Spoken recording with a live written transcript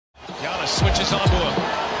Giannis switches onto him.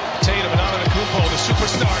 Tatum and Antetokounmpo, the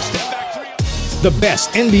superstar, step back three. The best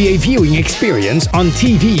NBA viewing experience on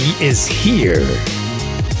TV is here.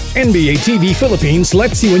 NBA TV Philippines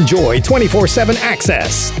lets you enjoy 24/7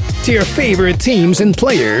 access to your favorite teams and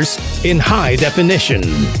players in high definition.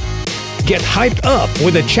 Get hyped up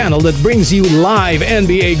with a channel that brings you live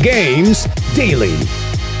NBA games daily.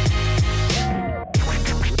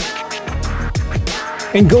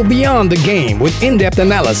 And go beyond the game with in-depth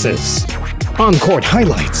analysis, on-court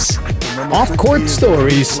highlights, off-court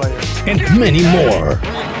stories, and many more.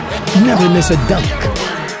 Never miss a dunk,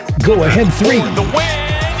 go-ahead three,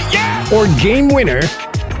 or game winner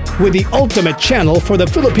with the ultimate channel for the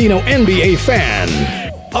Filipino NBA fan.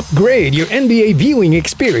 Upgrade your NBA viewing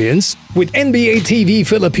experience with NBA TV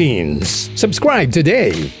Philippines. Subscribe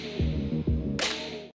today.